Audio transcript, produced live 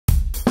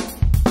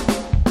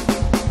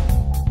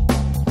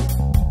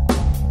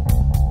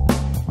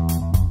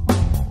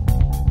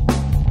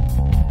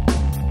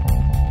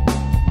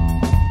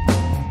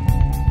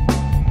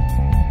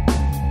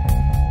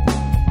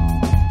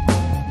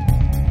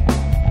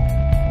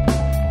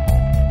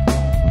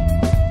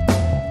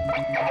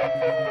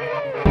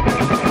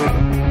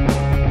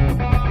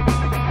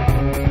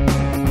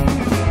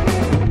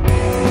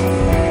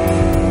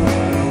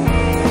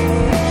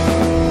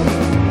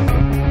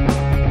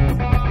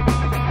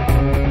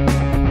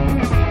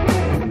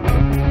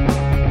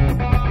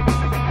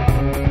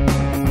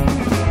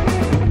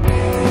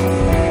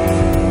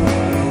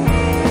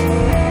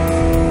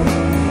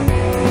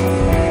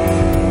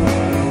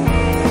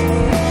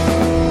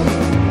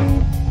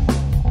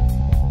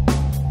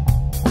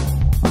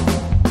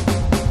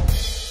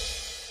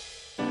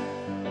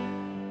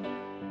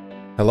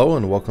Hello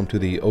and welcome to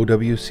the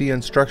OWC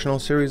instructional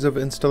series of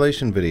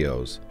installation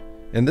videos.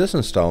 In this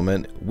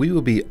installment, we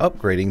will be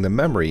upgrading the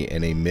memory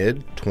in a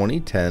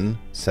mid-2010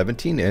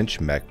 17-inch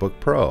MacBook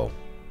Pro.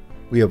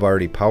 We have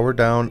already powered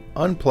down,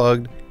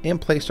 unplugged, and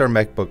placed our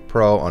MacBook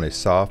Pro on a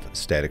soft,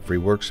 static-free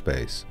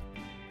workspace.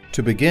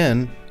 To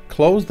begin,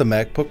 close the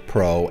MacBook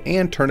Pro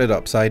and turn it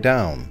upside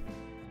down.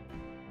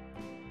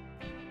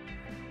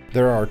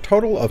 There are a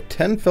total of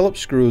 10 Phillips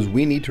screws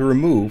we need to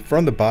remove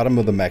from the bottom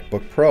of the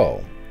MacBook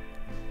Pro.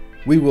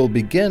 We will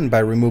begin by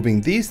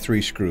removing these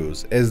 3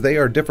 screws as they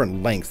are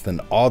different lengths than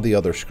all the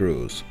other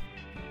screws.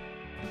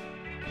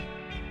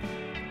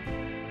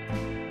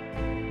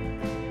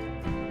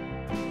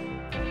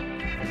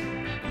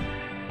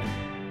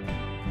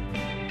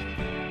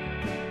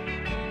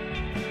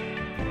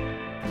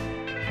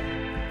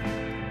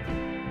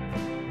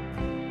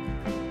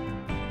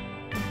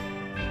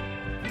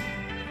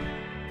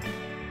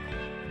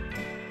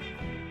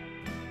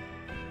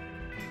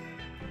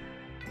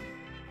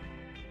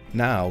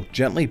 Now,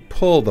 gently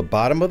pull the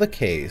bottom of the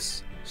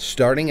case,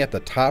 starting at the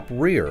top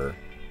rear,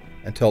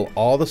 until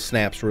all the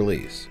snaps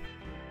release.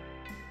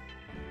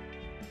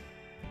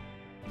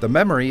 The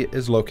memory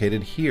is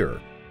located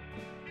here.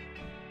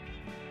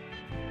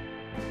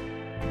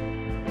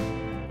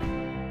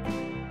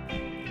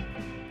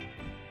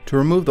 To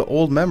remove the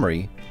old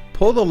memory,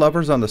 pull the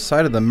levers on the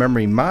side of the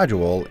memory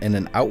module in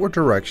an outward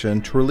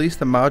direction to release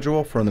the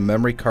module from the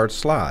memory card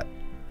slot.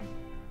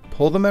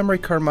 Pull the memory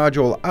card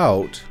module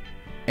out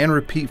and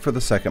repeat for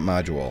the second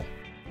module.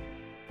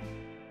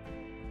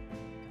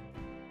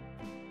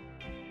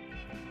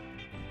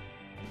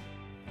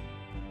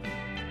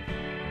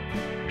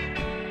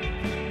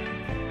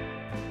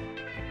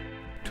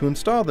 To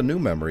install the new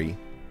memory,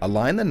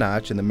 align the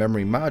notch in the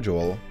memory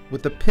module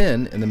with the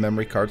pin in the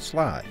memory card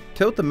slot.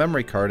 Tilt the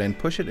memory card and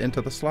push it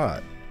into the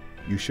slot.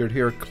 You should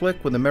hear a click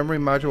when the memory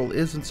module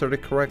is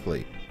inserted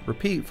correctly.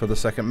 Repeat for the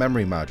second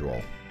memory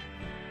module.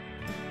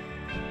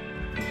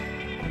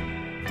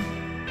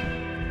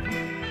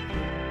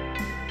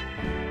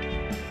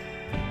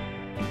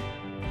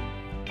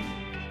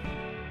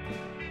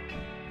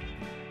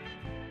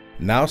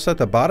 Now set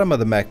the bottom of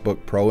the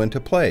MacBook Pro into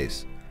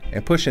place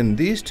and push in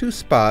these 2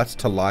 spots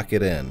to lock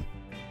it in.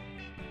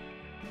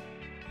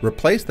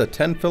 Replace the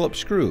 10 Phillips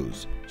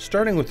screws,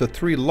 starting with the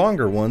 3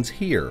 longer ones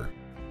here.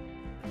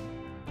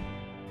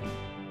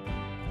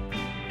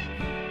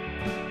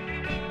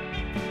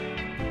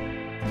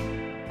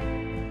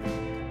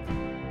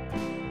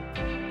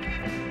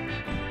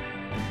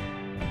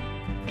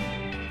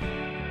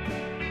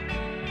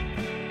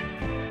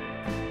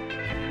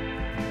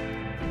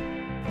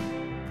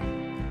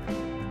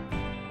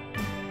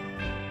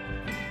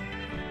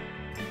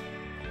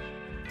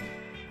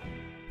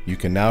 You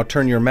can now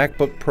turn your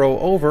MacBook Pro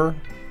over,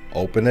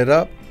 open it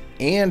up,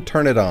 and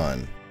turn it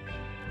on.